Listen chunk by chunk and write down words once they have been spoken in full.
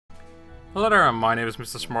Hello there, my name is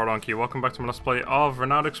Mr. Smartdonkey. Welcome back to my Let's Play of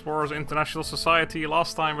Renowned Explorers International Society.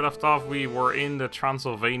 Last time we left off, we were in the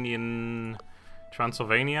Transylvanian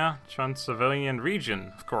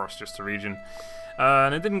region. Of course, just a region.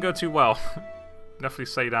 And it didn't go too well. Definitely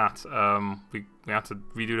say that. We had to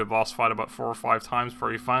redo the boss fight about 4 or 5 times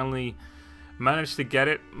before we finally managed to get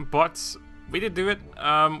it. But we did do it.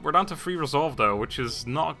 We're down to 3 resolve though, which is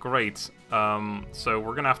not great. So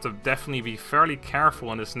we're gonna have to definitely be fairly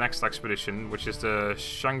careful in this next expedition, which is the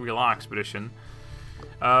Shangri-La expedition.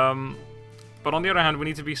 But on the other hand, we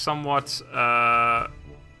need to be somewhat...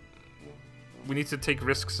 we need to take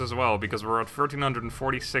risks as well, because we're at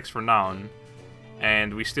 1346 renown,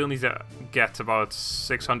 and we still need to get about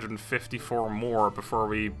 654 more before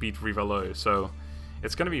we beat Rivalo, so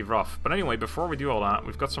it's gonna be rough. But anyway, before we do all that,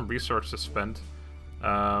 we've got some research to spend.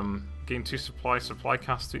 Gain 2 supply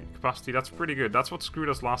capacity, that's pretty good. That's what screwed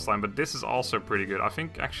us last time, but this is also pretty good. I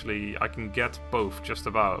think actually I can get both just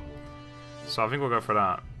about. So I think we'll go for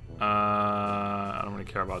that. I don't really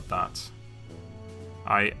care about that.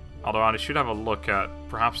 Although I should have a look at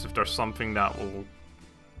perhaps if there's something that will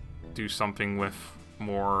do something with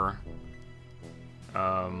more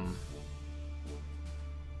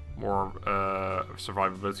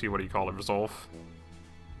survivability. What do you call it? Resolve?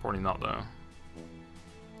 Probably not though.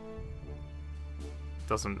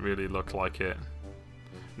 Doesn't really look like it.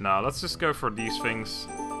 Now let's just go for these things.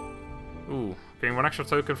 Ooh, gain 1 extra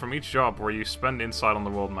token from each job where you spend insight on the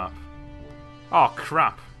world map. Oh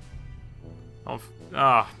crap! I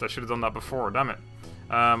should have done that before. Damn it.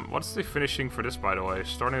 What's the finishing for this, by the way?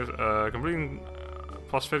 Starting completing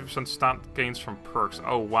plus 50% stat gains from perks.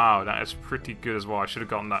 Oh wow, that is pretty good as well. I should have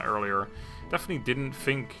gotten that earlier. Definitely didn't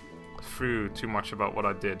think through too much about what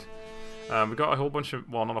I did. We got a whole bunch of,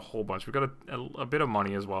 well, not a whole bunch, we got a bit of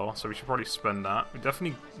money as well, so we should probably spend that. We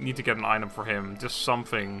definitely need to get an item for him, just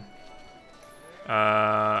something.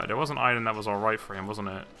 There was an item that was alright for him, wasn't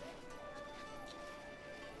it?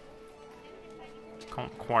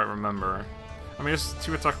 Can't quite remember. I mean, it's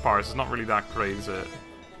 2 attack powers, it's not really that great, is it?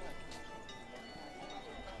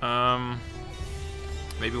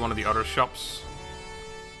 Maybe one of the other shops.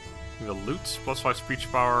 The loot, plus 5 speech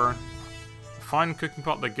power. Find cooking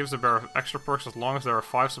pot that gives the bear extra perks as long as there are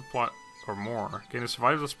 5 supply or more. Gain a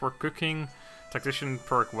survivalist perk cooking, tactician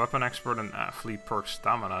perk weapon expert, and athlete perk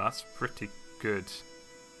stamina. That's pretty good.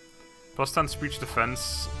 Plus 10 speech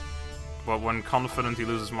defense, but when confident he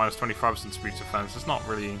loses minus 25% speech defense. It's not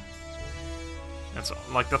really... It's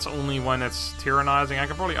like that's only when it's tyrannizing. I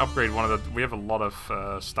could probably upgrade one of the... We have a lot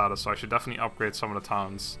of status, so I should definitely upgrade some of the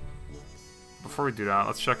towns. Before we do that,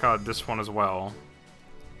 let's check out this one as well.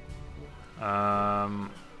 When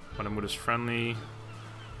the mood is friendly.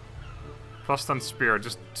 Plus 10 spear,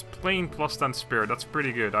 just plain plus 10 spear, that's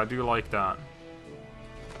pretty good, I do like that.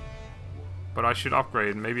 But I should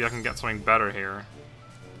upgrade, maybe I can get something better here.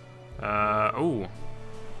 Ooh.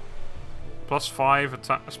 Plus 5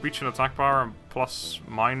 speech and attack power, and plus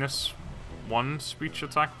minus 1 speech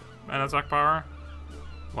attack and attack power.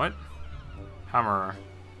 What? Hammer.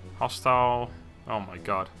 Hostile. Oh my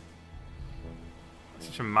god.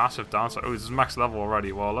 Such a massive downside. Oh, this is max level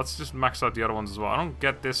already. Well, let's just max out the other ones as well. I don't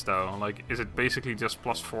get this though. Like, is it basically just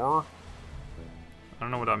plus 4? I don't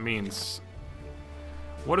know what that means.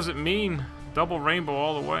 What does it mean? Double rainbow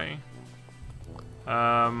all the way.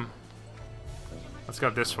 Let's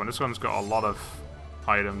get this one. This one's got a lot of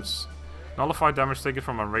items. Nullify damage taken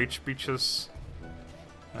from enraged speeches.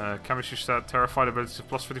 Chemistry set. Terrified ability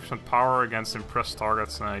plus 50% power against impressed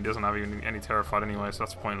targets. Nah, he doesn't have even any terrified anyway, so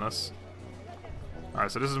that's pointless. Alright,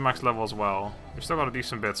 so this is max level as well. We've still got a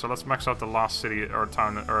decent bit, so let's max out the last city or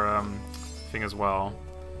town or thing as well.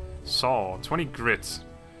 Saw, 20 grit.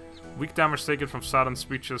 Weak damage taken from saddened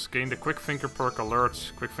speeches. Gain the quick thinker perk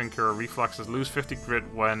alert. Quick thinker reflexes. Lose 50 grit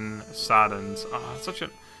when saddened. Such a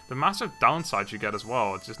the massive downside you get as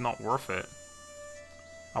well. It's just not worth it.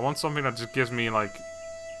 I want something that just gives me like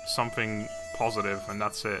something positive, and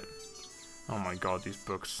that's it. Oh my god, these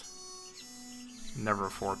books. Never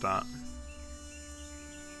afford that.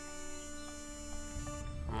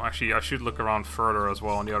 Actually, I should look around further as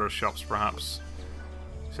well in the other shops, perhaps.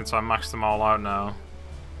 Since I maxed them all out now.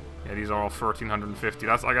 Yeah, these are all 1350.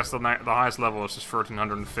 That's, I guess, the highest level is just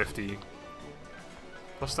 1350.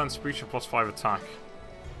 Plus 10 speech and plus 5 attack.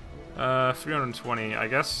 320. I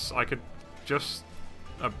guess I could just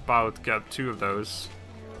about get 2 of those.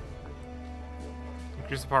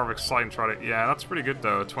 Increase the power of excite and try to... Yeah, that's pretty good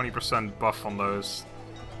though. 20% buff on those.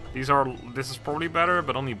 This is probably better,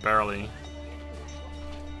 but only barely.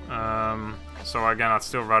 So again, I'd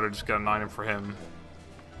still rather just get an item for him.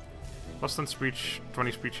 Plus 10 speech,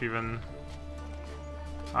 20 speech even.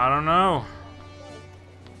 I don't know.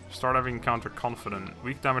 Start having encounter confident.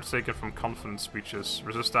 Weak damage taken from confident speeches.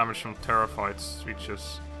 Resist damage from terrified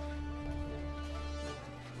speeches.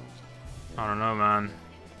 I don't know, man.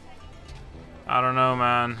 I don't know,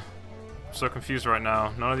 man. I'm so confused right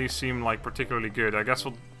now. None of these seem like particularly good. I guess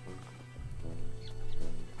we'll...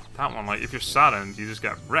 That one, like, if you're saddened, you just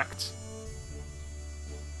get wrecked.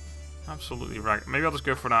 Absolutely wrecked. Maybe I'll just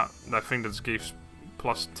go for that thing that gives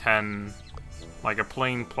plus 10... Like a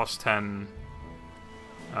plain plus 10...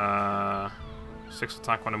 6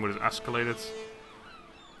 attack when the mood is escalated.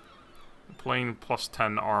 Plain plus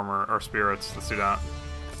 10 armor, or spirits. Let's do that.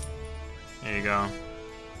 There you go.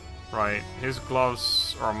 Right, his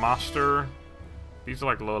gloves are master. These are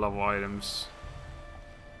like low level items.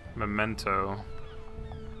 Memento.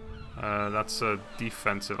 That's a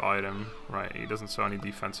defensive item. Right, he doesn't sell any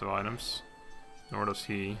defensive items. Nor does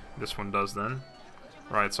he. This one does then.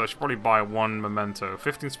 Right, so I should probably buy one memento.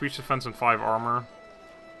 15 speech defense and 5 armor.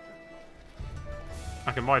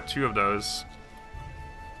 I can buy 2 of those.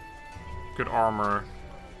 Good armor.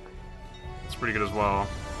 It's pretty good as well.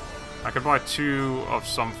 I could buy 2 of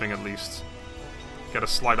something at least. Get a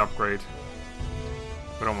slight upgrade.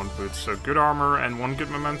 We don't want boots. So good armor and 1 good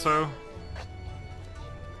memento.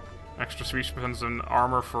 Extra speech defense and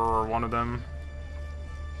armor for one of them.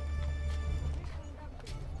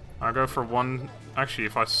 I'll go for 1. Actually,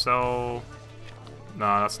 if I sell...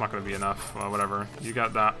 No, that's not going to be enough. Well, whatever. You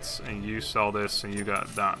got that, and you sell this, and you got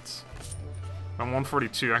that. I'm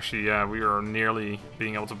 142. Actually, yeah, we are nearly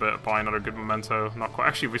being able to buy another good memento. Not quite.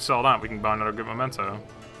 Actually, if we sell that, we can buy another good memento.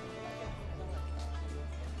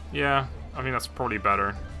 Yeah, I think that's probably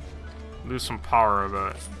better. Lose some power,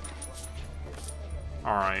 but...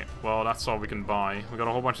 Alright, well, that's all we can buy. We got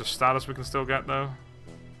a whole bunch of status we can still get, though.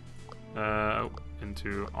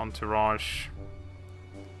 Into Entourage.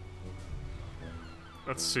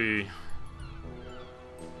 Let's see.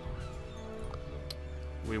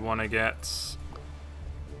 We want to get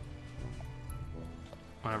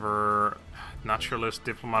whatever naturalist,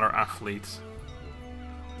 diplomat, or athlete.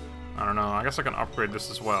 I don't know. I guess I can upgrade this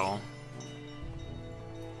as well.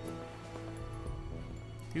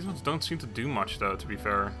 These ones don't seem to do much, though, to be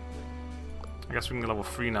fair. I guess we can get level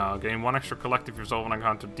 3 now. Gain 1 extra collective, resolve an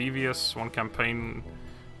encounter devious, 1 campaign,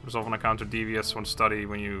 resolve an encounter devious, 1 study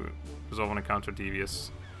when you resolve an encounter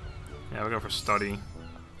devious. Yeah, we'll go for study.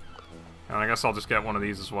 And I guess I'll just get one of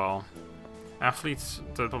these as well. Athlete,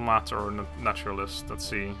 diplomat, or naturalist. Let's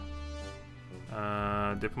see.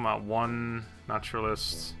 Diplomat 1,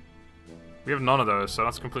 naturalist. We have none of those, so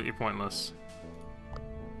that's completely pointless.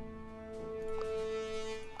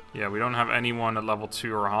 Yeah, we don't have anyone at level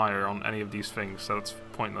 2 or higher on any of these things, so it's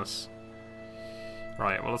pointless.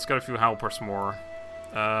 Right, well, let's get a few helpers more.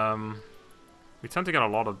 We tend to get a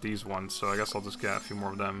lot of these ones, so I guess I'll just get a few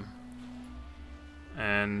more of them.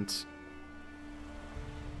 And...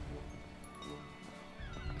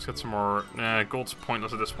 let's get some more... gold's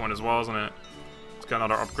pointless at this point as well, isn't it? Let's get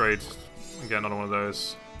another upgrade and get another one of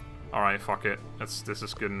those. Alright, fuck it. This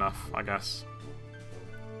is good enough, I guess.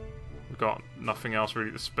 We've got nothing else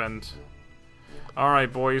really to spend.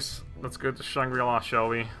 Alright, boys. Let's go to Shangri-La, shall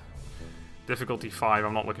we? Difficulty 5.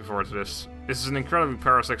 I'm not looking forward to this. This is an incredibly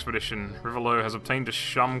perilous expedition. Rivolo has obtained the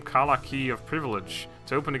Shambhala key of privilege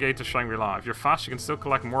to open the gate to Shangri-La. If you're fast, you can still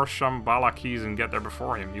collect more Shambhala keys and get there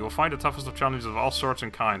before him. You will find the toughest of challenges of all sorts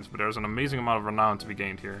and kinds, but there's an amazing amount of renown to be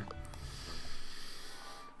gained here.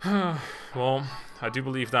 Well, I do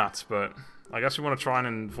believe that, but I guess we want to try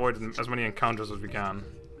and avoid as many encounters as we can.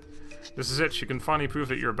 This is it. You can finally prove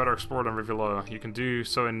that you're a better explorer than Rivolo. You can do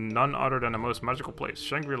so in none other than the most magical place,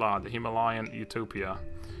 Shangri-La, the Himalayan utopia.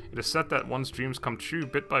 It is said that one's dreams come true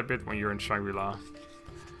bit by bit when you're in Shangri-La.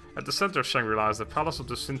 At the center of Shangri-La is the Palace of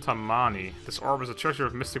the Sintamani. This orb is a treasure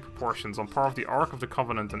of mystic proportions on par with the Ark of the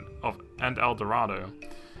Covenant and El Dorado.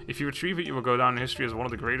 If you retrieve it, you will go down in history as one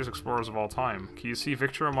of the greatest explorers of all time. Can you see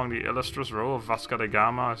Victor among the illustrious row of Vasco da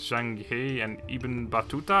Gama, Zheng He, and Ibn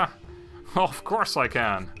Battuta? Oh, of course I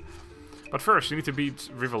can! But first, you need to beat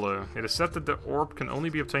Rivolo. It is said that the orb can only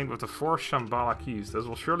be obtained with the 4 Shambhala keys. This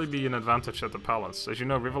will surely be an advantage at the palace. As you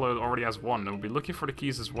know, Rivolo already has 1 and will be looking for the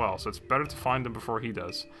keys as well, so it's better to find them before he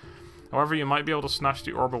does. However, you might be able to snatch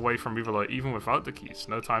the orb away from Rivolo even without the keys.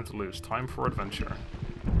 No time to lose. Time for adventure.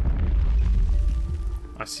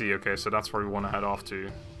 I see, okay, so that's where we want to head off to.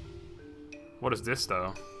 What is this,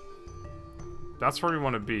 though? That's where we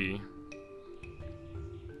want to be.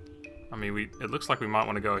 I mean, it looks like we might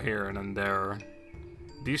want to go here and then there.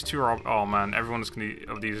 These two are... oh man, every one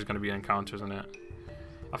of these is going to be encounters, isn't it?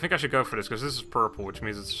 I think I should go for this, because this is purple, which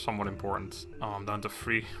means it's somewhat important. Oh, I'm down to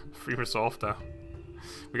free resolve, though.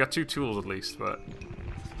 We got 2 tools at least, but...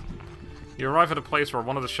 You arrive at a place where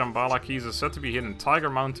one of the Shambhala keys is said to be hidden. Tiger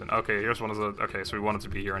Mountain. Okay, here's one of the... Okay, so we wanted to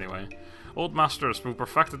be here anyway. Old masters who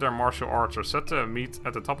perfected their martial arts are said to meet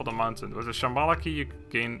at the top of the mountain. With the Shambhala key, you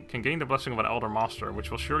can gain the blessing of an elder master, which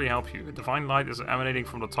will surely help you. A divine light is emanating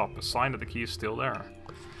from the top, a sign that the key is still there.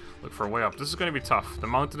 Look for a way up. This is going to be tough. The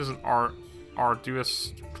mountain is an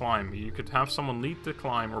arduous climb. You could have someone lead the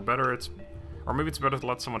climb, or better, or maybe it's better to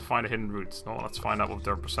let someone find a hidden route. Well, let's find out what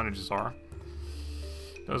their percentages are.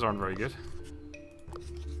 Those aren't very good.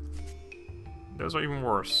 Those are even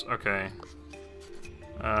worse. Okay.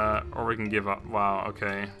 Or we can give up. Wow,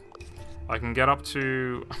 okay. I can get up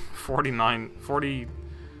to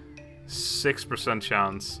 46%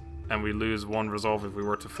 chance, and we lose 1 resolve if we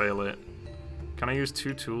were to fail it. Can I use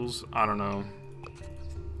 2 tools? I don't know.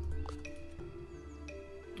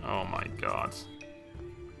 Oh my god.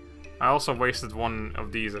 I also wasted 1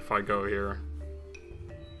 of these if I go here.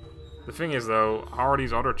 The thing is though, how are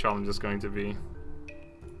these other challenges going to be?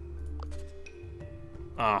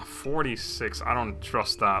 46. I don't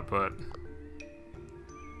trust that, but...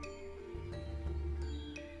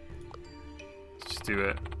 Let's just do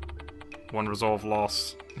it. 1 resolve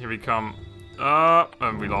loss. Here we come.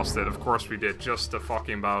 And we lost it. Of course we did. Just a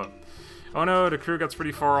fucking bout. Oh no, the crew gets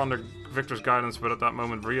pretty far under Victor's guidance, but at that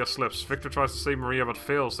moment Maria slips. Victor tries to save Maria but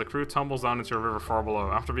fails. The crew tumbles down into a river far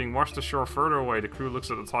below. After being washed ashore further away, the crew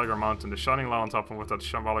looks at the Tiger Mountain. The shining light on top, and with that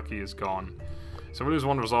Shambhala key is gone. So we lose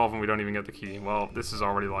 1 resolve and we don't even get the key. Well, this is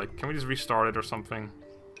already like... Can we just restart it or something?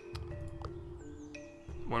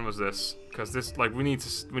 When was this? Because this, like, we need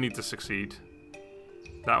to succeed.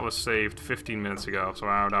 That was saved 15 minutes ago, so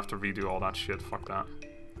I would have to redo all that shit. Fuck that.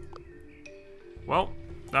 Well,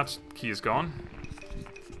 that key is gone.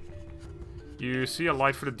 You see a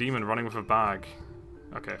light for the demon running with a bag.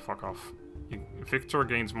 Okay, fuck off. Victor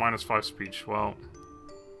gains -5 speech. Well,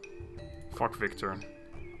 fuck Victor.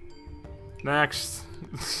 Next.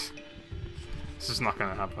 This is not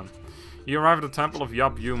gonna happen. You arrive at the temple of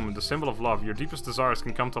Yab Yum, the symbol of love. Your deepest desires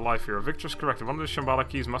can come to life here. Victor's correct. One of the Shambhala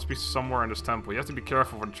keys must be somewhere in this temple. You have to be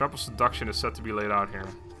careful, for the trap of seduction is said to be laid out here.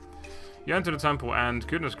 You enter the temple and,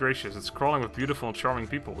 goodness gracious, it's crawling with beautiful and charming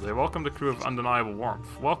people. They welcome the crew with undeniable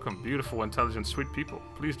warmth. Welcome, beautiful, intelligent, sweet people.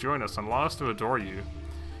 Please join us and allow us to adore you.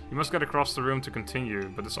 You must get across the room to continue,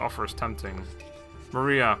 but this offer is tempting.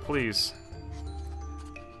 Maria, please.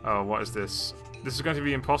 Oh, what is this? This is going to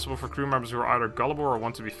be impossible for crew members who are either gullible or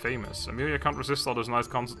want to be famous. Amelia can't resist all those nice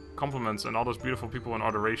compliments and all those beautiful people in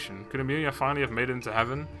adoration. Could Amelia finally have made it into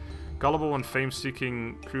heaven? Gullible and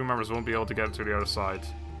fame-seeking crew members won't be able to get to the other side.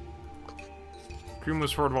 Crew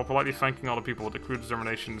moves forward while politely thanking all the people, but the crew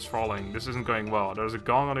determination is falling. This isn't going well. There is a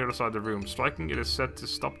gong on the other side of the room. Striking it is said to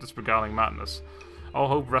stop this beguiling madness. All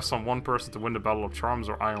hope rests on one person to win the battle of charms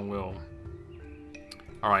or iron will.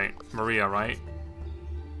 Alright, Maria, right?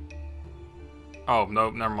 Oh, no,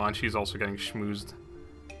 never mind. She's also getting schmoozed.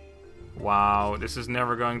 Wow, this is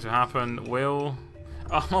never going to happen. Will?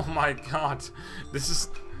 Oh my god. This is...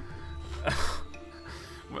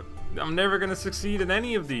 I'm never going to succeed in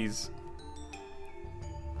any of these.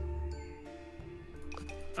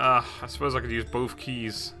 I suppose I could use both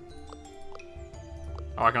keys.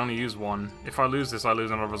 Oh, I can only use 1. If I lose this, I lose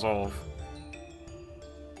another resolve.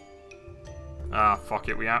 Ah, fuck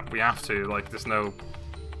it. We have to. Like, there's no...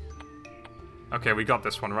 Okay, we got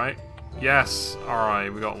this one, right? Yes!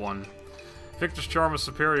 Alright, we got 1. Victor's charm is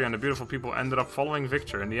superior and the beautiful people ended up following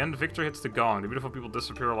Victor. In the end, Victor hits the gong. The beautiful people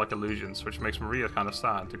disappear like illusions, which makes Maria kind of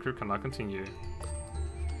sad. The crew cannot continue.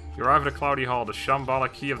 You arrive at a cloudy hall, the Shambhala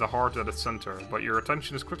key of the heart at its center, but your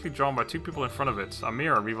attention is quickly drawn by 2 people in front of it.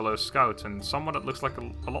 Amir, Rivalo's scout, and someone that looks like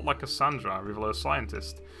a lot like Cassandra, Rivalo's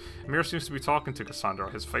scientist. Amir seems to be talking to Cassandra,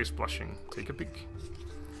 his face blushing. Take a peek.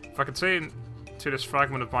 If I could say it to this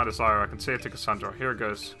fragment of my desire, I can say it to Cassandra. Here it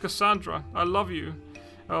goes. Cassandra, I love you.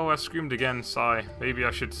 Oh, I screamed again, sigh. Maybe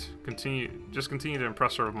I should continue to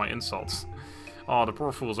impress her with my insults. Oh, the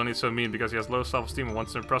poor fool is only so mean because he has low self-esteem and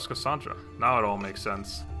wants to impress Cassandra. Now it all makes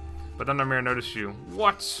sense. But then Amir noticed you.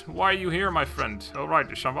 What? Why are you here, my friend? Oh right,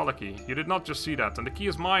 the Shambhala key. You did not just see that, and the key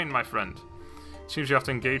is mine, my friend. Seems you have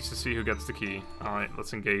to engage to see who gets the key. Alright,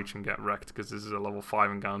 let's engage and get wrecked, because this is a level 5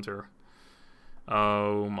 encounter.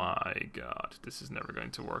 Oh my god. This is never going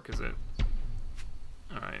to work, is it?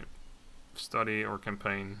 Alright. Study or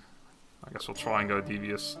campaign. I guess we'll try and go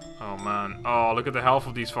devious. Oh man. Oh, look at the health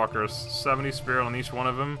of these fuckers. 70 spirit on each one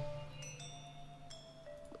of them.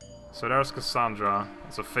 So there's Cassandra.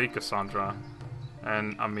 It's a fake Cassandra.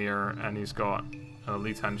 And Amir. And he's got an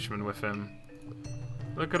elite henchman with him.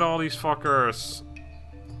 Look at all these fuckers.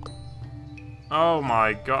 Oh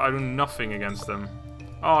my god. I do nothing against them.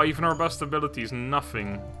 Oh, even our best abilities,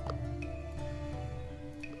 nothing.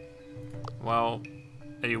 Well,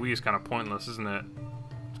 AoE is kind of pointless, isn't it?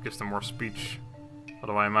 It gives them more speech.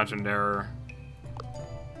 Although I imagine they're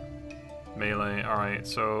melee. Alright,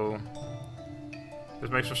 so this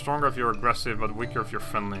makes you stronger if you're aggressive, but weaker if you're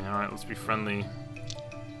friendly. Alright, let's be friendly.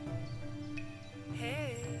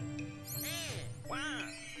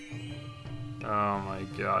 Oh my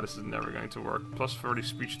god, this is never going to work. Plus 30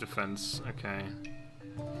 speech defense. Okay.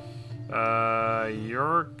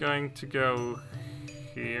 You're going to go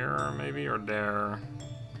here, maybe, or there.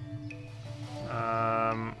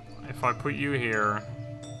 If I put you here...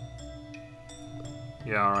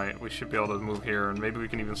 Yeah, alright, we should be able to move here, and maybe we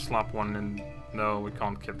can even slap one in... No, we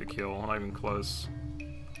can't get the kill, not even close.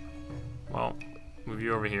 Well, move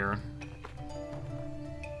you over here.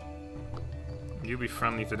 You be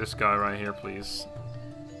friendly to this guy right here, please.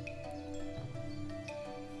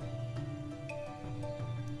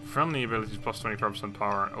 Friendly abilities plus 25%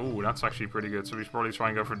 power. Oh, that's actually pretty good, so we should probably try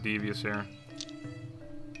and go for Devious here.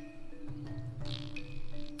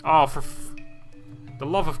 Oh, for the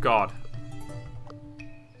love of God.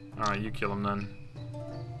 Alright, you kill him then.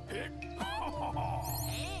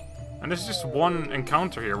 And this is just one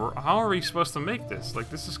encounter here. How are we supposed to make this? Like,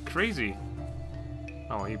 this is crazy.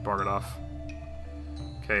 Oh, he buggered off.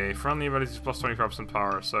 Okay, friendly abilities plus 25%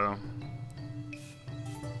 power, so...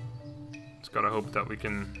 Just gotta hope that we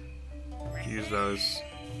can use those.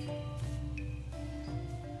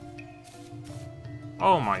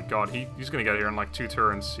 Oh my god, he's gonna get here in like 2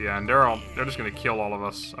 turns. Yeah, and they're just gonna kill all of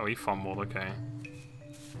us. Oh, he fumbled, okay.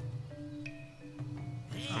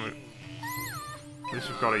 I mean, at least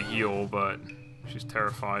we've got a heal, but she's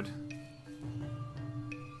terrified.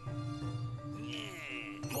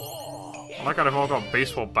 I like how they've all got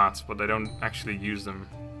baseball bats, but they don't actually use them.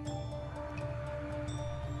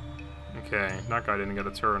 Okay, that guy didn't get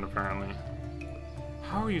a turn, apparently.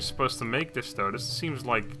 How are you supposed to make this, though? This seems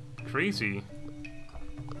like crazy.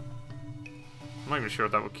 I'm not even sure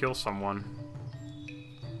if that would kill someone.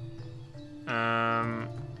 I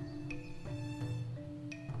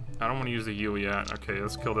don't want to use the heal yet. Okay,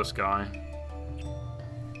 let's kill this guy.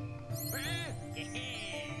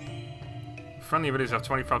 Friendly abilities have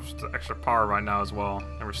 25% extra power right now as well,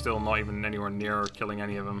 and we're still not even anywhere near killing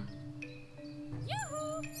any of them.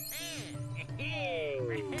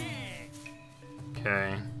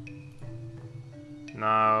 Okay.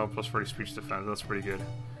 No, plus 40 speech defense. That's pretty good.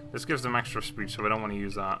 This gives them extra speech, so we don't want to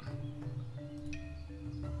use that.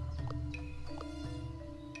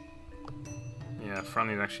 Yeah,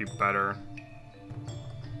 friendly is actually better.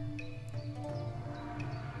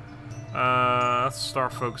 Let's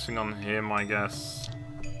start focusing on him, I guess.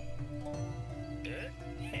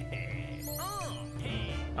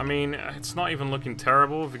 I mean, it's not even looking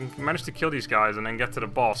terrible. If we can manage to kill these guys and then get to the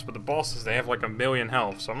boss, but the bosses, they have like 1,000,000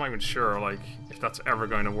 health, so I'm not even sure, like, if that's ever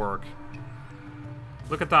going to work.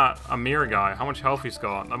 Look at that Amir guy, how much health he's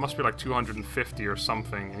got. That must be like 250 or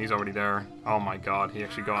something, and he's already there. Oh my god, he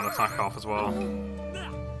actually got an attack off as well.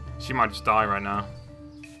 She might just die right now.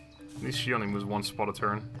 At least she only moves 1 spot a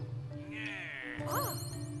turn.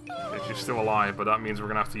 Okay, she's still alive, but that means we're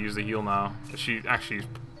gonna have to use the heal now. She actually is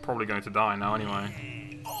probably going to die now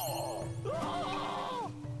anyway.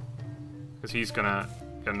 Because he's gonna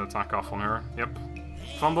get an attack off on her. Yep.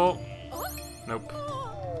 Fumble. Nope.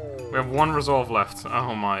 We have 1 resolve left.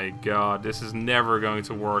 Oh my god, this is never going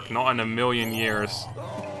to work. Not in 1,000,000 years.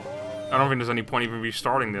 I don't think there's any point even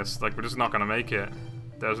restarting this. Like, we're just not gonna make it.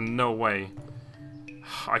 There's no way.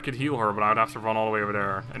 I could heal her, but I'd have to run all the way over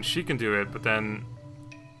there. And she can do it, but then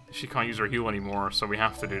she can't use her heal anymore, so we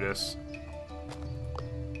have to do this.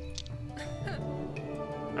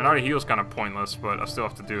 And now the heal's kind of pointless, but I still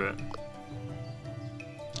have to do it.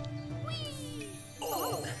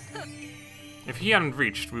 If he hadn't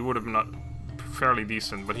reached, we would have been fairly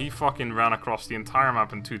decent, but he fucking ran across the entire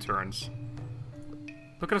map in 2 turns.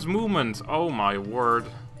 Look at his movement! Oh my word.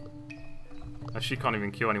 And she can't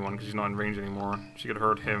even kill anyone because she's not in range anymore. She could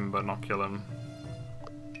hurt him, but not kill him.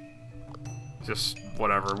 Just,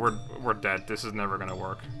 whatever. We're dead. This is never gonna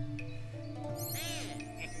work.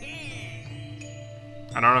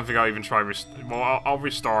 And I don't think I'll even try well, I'll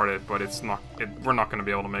restart it, but it's not. We're not gonna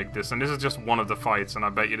be able to make this. And this is just one of the fights, and I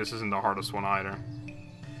bet you this isn't the hardest one either.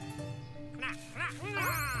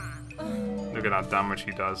 Look at that damage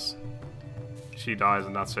he does. She dies,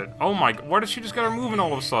 and that's it. Oh my! Why did she just get her moving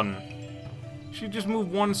all of a sudden? She just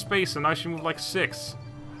moved 1 space, and now she moved like 6.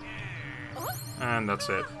 And that's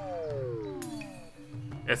it.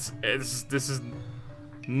 This is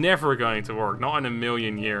never going to work. Not in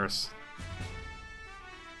 1,000,000 years.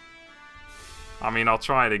 I mean, I'll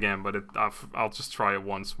try it again, but I'll just try it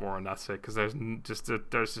once more, and that's it. Because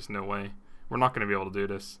there's just no way. We're not going to be able to do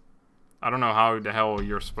this. I don't know how the hell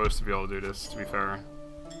you're supposed to be able to do this, to be fair.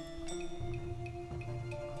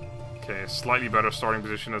 Okay, slightly better starting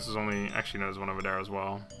position. This is only... Actually, no, there's one over there as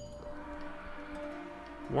well.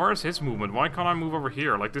 Where is his movement? Why can't I move over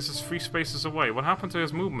here? Like, this is 3 spaces away. What happened to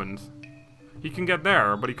his movement? He can get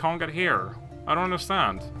there, but he can't get here. I don't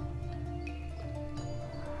understand.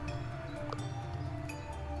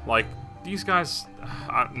 Like, these guys...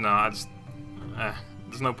 no, I just...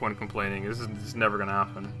 there's no point in complaining. This is never gonna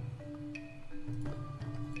happen.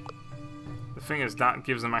 The thing is, that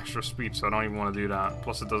gives them extra speed, so I don't even want to do that.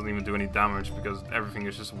 Plus, it doesn't even do any damage, because everything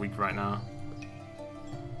is just weak right now.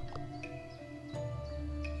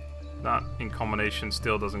 That, in combination,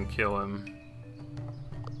 still doesn't kill him.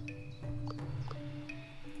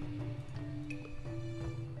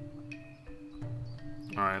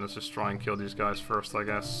 Alright, let's just try and kill these guys first, I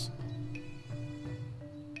guess.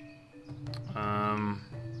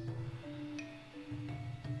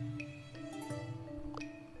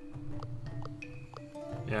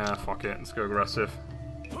 Yeah, fuck it. Let's go aggressive.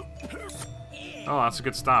 Oh, that's a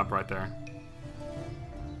good stab right there.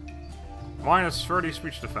 Minus 30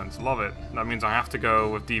 speech defense. Love it. That means I have to go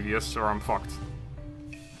with Devious or I'm fucked.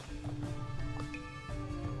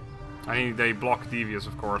 I need they block Devious,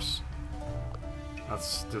 of course.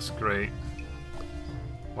 That's just great.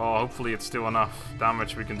 Well, hopefully it's still enough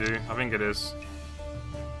damage we can do. I think it is.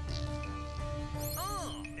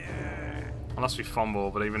 Unless we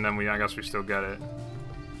fumble, but even then I guess we still get it.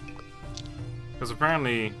 Because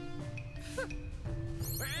apparently...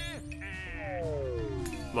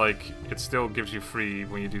 like, it still gives you free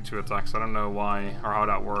when you do 2 attacks. I don't know why or how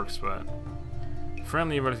that works, but...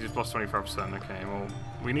 Friendly ability is plus 25%. Okay, well,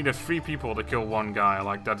 we needed 3 people to kill 1 guy.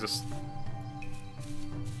 Like, that just...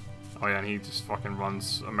 Oh yeah, and he just fucking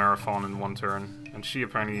runs a marathon in 1 turn. And she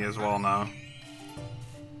apparently as well now.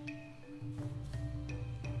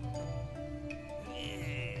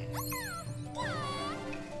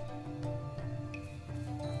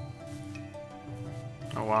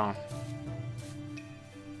 Oh wow.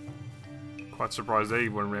 Quite surprised they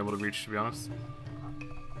weren't able to reach, to be honest.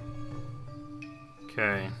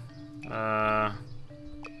 Okay.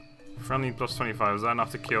 Friendly plus 25. Is that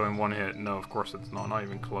enough to kill in 1 hit? No, of course it's not. Not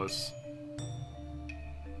even close.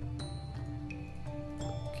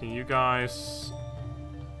 Can you guys...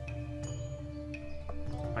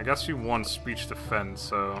 I guess you want speech defense,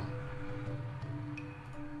 so...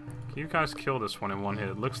 Can you guys kill this one in 1 hit?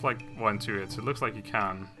 It looks like... well, in 2 hits. It looks like you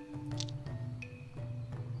can.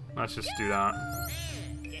 Let's just do that.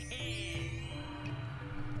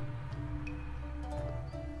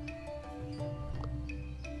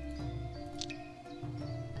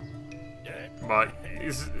 But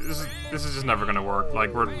this is just never gonna work.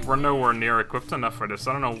 Like, we're nowhere near equipped enough for this.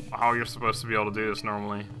 I don't know how you're supposed to be able to do this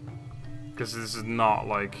normally. Because this is not,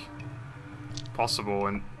 like, possible.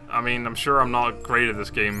 And, I mean, I'm sure I'm not great at this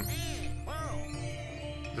game.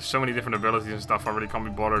 There's so many different abilities and stuff, I really can't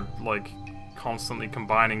be bothered, like, constantly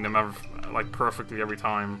combining them, like, perfectly every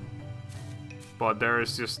time. But there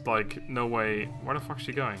is just, like, no way... Where the fuck is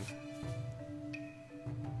she going?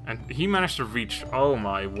 And he managed to reach... Oh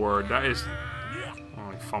my word, that is... Oh,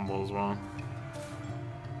 he fumbled as well.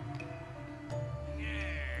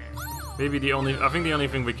 Maybe the only... I think the only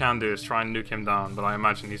thing we can do is try and nuke him down, but I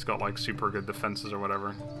imagine he's got, like, super good defenses or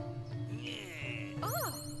whatever.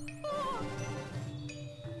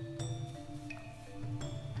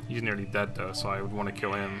 He's nearly dead though, so I would want to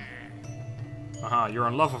kill him. Aha, you're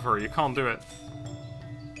in love with her, you can't do it.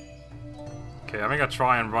 Okay, I think I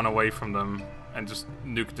try and run away from them and just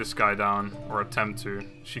nuke this guy down, or attempt to.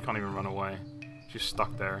 She can't even run away. She's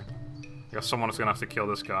stuck there. I guess someone is gonna have to kill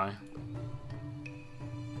this guy.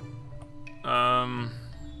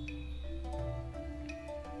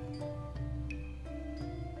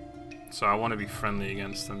 So I want to be friendly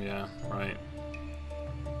against him, yeah, right.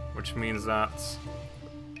 Which means that...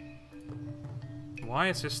 Why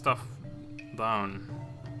is his stuff down?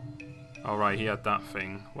 Oh right, he had that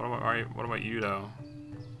thing. What about you though?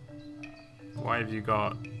 Why have you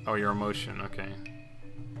got... Oh, your emotion, okay.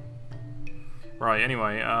 Right,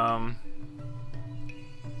 anyway,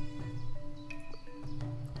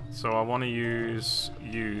 so I want to use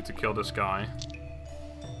you to kill this guy.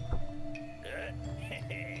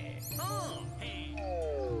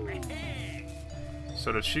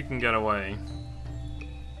 So that she can get away.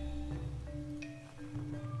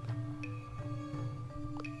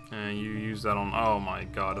 And you use that on... Oh my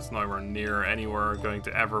god, it's nowhere near anywhere going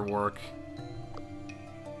to ever work.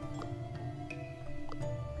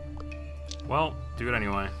 Well, do it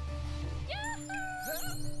anyway.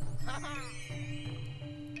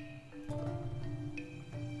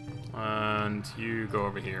 And you go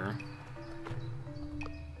over here.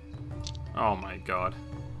 Oh my god.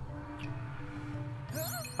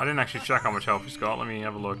 I didn't actually check how much health he's got. Let me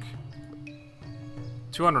have a look.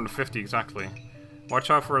 250 exactly. Watch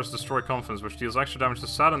out for his Destroy Confidence, which deals extra damage to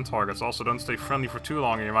saddened targets. Also, don't stay friendly for too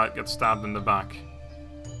long or you might get stabbed in the back.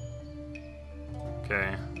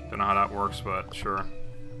 Okay, don't know how that works, but sure.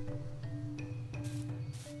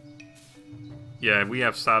 Yeah, we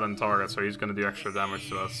have saddened targets, so he's gonna do extra damage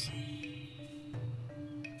to us.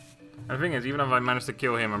 And the thing is, even if I manage to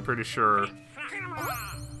kill him, I'm pretty sure...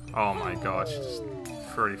 Oh my gosh, just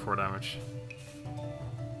 34 damage.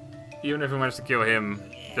 Even if we manage to kill him,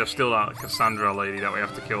 there's still that Cassandra lady that we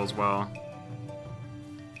have to kill as well.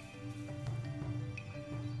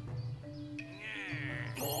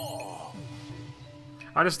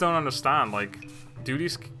 I just don't understand, like, do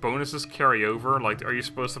these bonuses carry over? Like, are you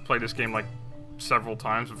supposed to play this game, like, several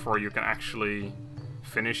times before you can actually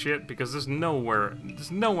finish it? Because there's no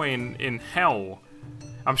way in hell.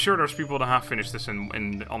 I'm sure there's people that have finished this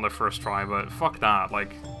on their first try, but fuck that,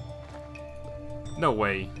 like, no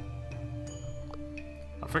way.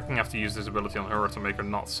 I freaking have to use this ability on her to make her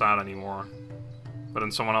not sad anymore. But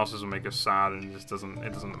then someone else's will make her sad and it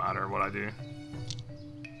doesn't matter what I do.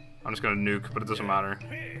 I'm just gonna nuke, but it doesn't matter.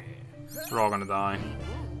 We're all gonna die.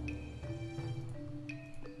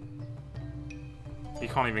 She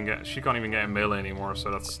can't even get a melee anymore,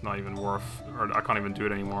 so that's not even worth, or I can't even do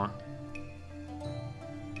it anymore.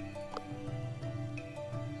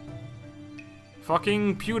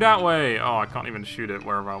 Fucking pew that way! Oh, I can't even shoot it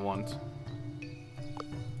wherever I want.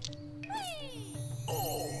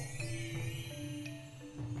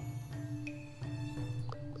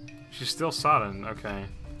 She's still saddened, okay.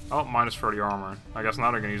 Oh, minus 30 armor. I guess now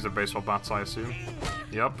they're gonna use their baseball bats, I assume.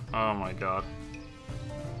 Yep. Oh my god.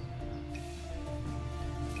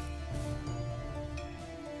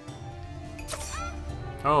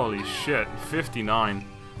 Holy shit, 59.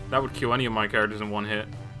 That would kill any of my characters in one hit.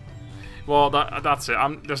 Well, that's it.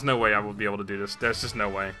 There's no way I will be able to do this. There's just no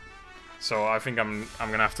way. So I think I'm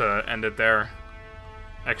gonna have to end it there.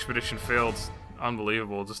 Expedition failed.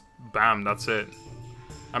 Unbelievable. Just bam, that's it.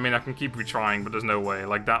 I mean, I can keep retrying, but there's no way.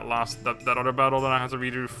 Like that other battle that I had to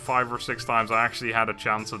redo 5 or 6 times, I actually had a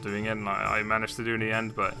chance of doing it, and I managed to do it in the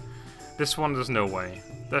end. But this one, there's no way.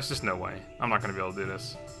 There's just no way. I'm not gonna be able to do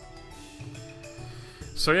this.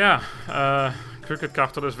 So yeah, cricket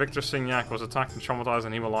capitalist Victor Signac was attacked and traumatized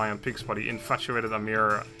in Himalayan peaks by the infatuated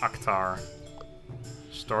Amir Akhtar.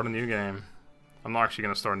 Start a new game. I'm not actually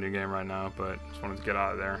going to start a new game right now, but just wanted to get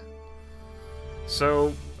out of there.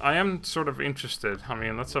 So, I am sort of interested. I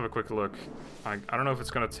mean, let's have a quick look. I don't know if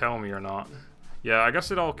it's going to tell me or not. Yeah, I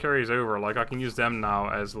guess it all carries over. Like, I can use them now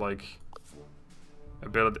as, like,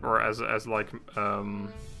 ability, or as like,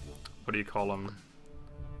 what do you call them?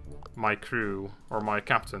 My crew, or my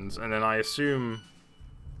captains, and then I assume...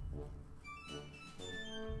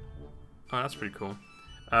 Oh, that's pretty cool.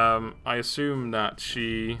 I assume that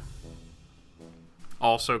she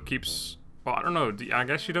also keeps... Well, I don't know, I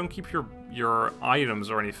guess you don't keep your items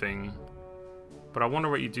or anything, but I wonder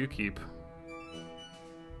what you do keep.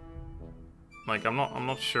 Like, I'm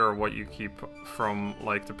not sure what you keep from,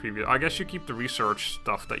 like, the previous... I guess you keep the research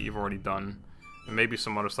stuff that you've already done. And maybe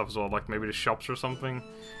some other stuff as well, like maybe the shops or something.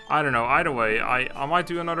 I don't know. Either way, I might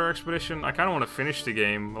do another expedition. I kind of want to finish the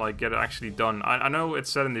game, like get it actually done. I know it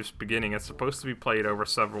said in the beginning it's supposed to be played over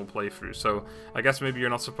several playthroughs, so I guess maybe you're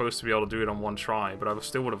not supposed to be able to do it on one try, but I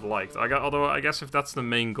still would have liked. Although I guess if that's the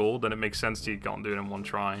main goal, then it makes sense to you can't do it in one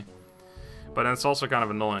try. But then it's also kind of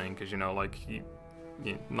annoying, because, you know, like, you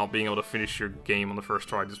not being able to finish your game on the first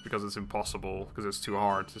try just because it's impossible, because it's too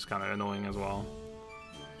hard, is kind of annoying as well.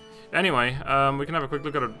 Anyway, we can have a quick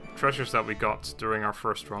look at the treasures that we got during our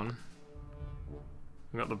first run.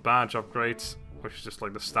 We got the badge upgrade, which is just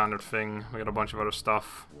like the standard thing. We got a bunch of other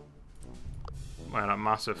stuff. We had that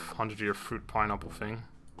massive 100-year fruit pineapple thing.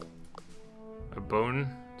 A bone,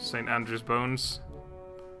 St. Andrew's bones.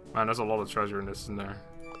 Man, there's a lot of treasure in this, isn't there?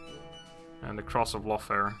 And the cross of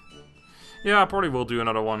Lothair. Yeah, I probably will do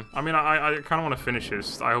another one. I mean, I kind of want to finish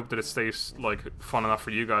this. I hope that it stays, like, fun enough for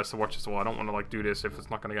you guys to watch as well. I don't want to, like, do this if it's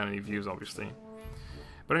not going to get any views, obviously.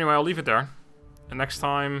 But anyway, I'll leave it there. And next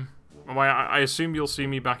time... Well, I assume you'll see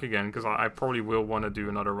me back again, because I probably will want to do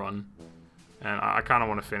another run. And I kind of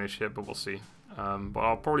want to finish it, but we'll see. But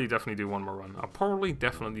I'll probably definitely do one more run.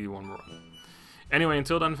 Anyway,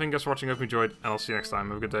 until then, thank you guys for watching. I hope you enjoyed, and I'll see you next time.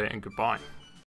 Have a good day, and goodbye.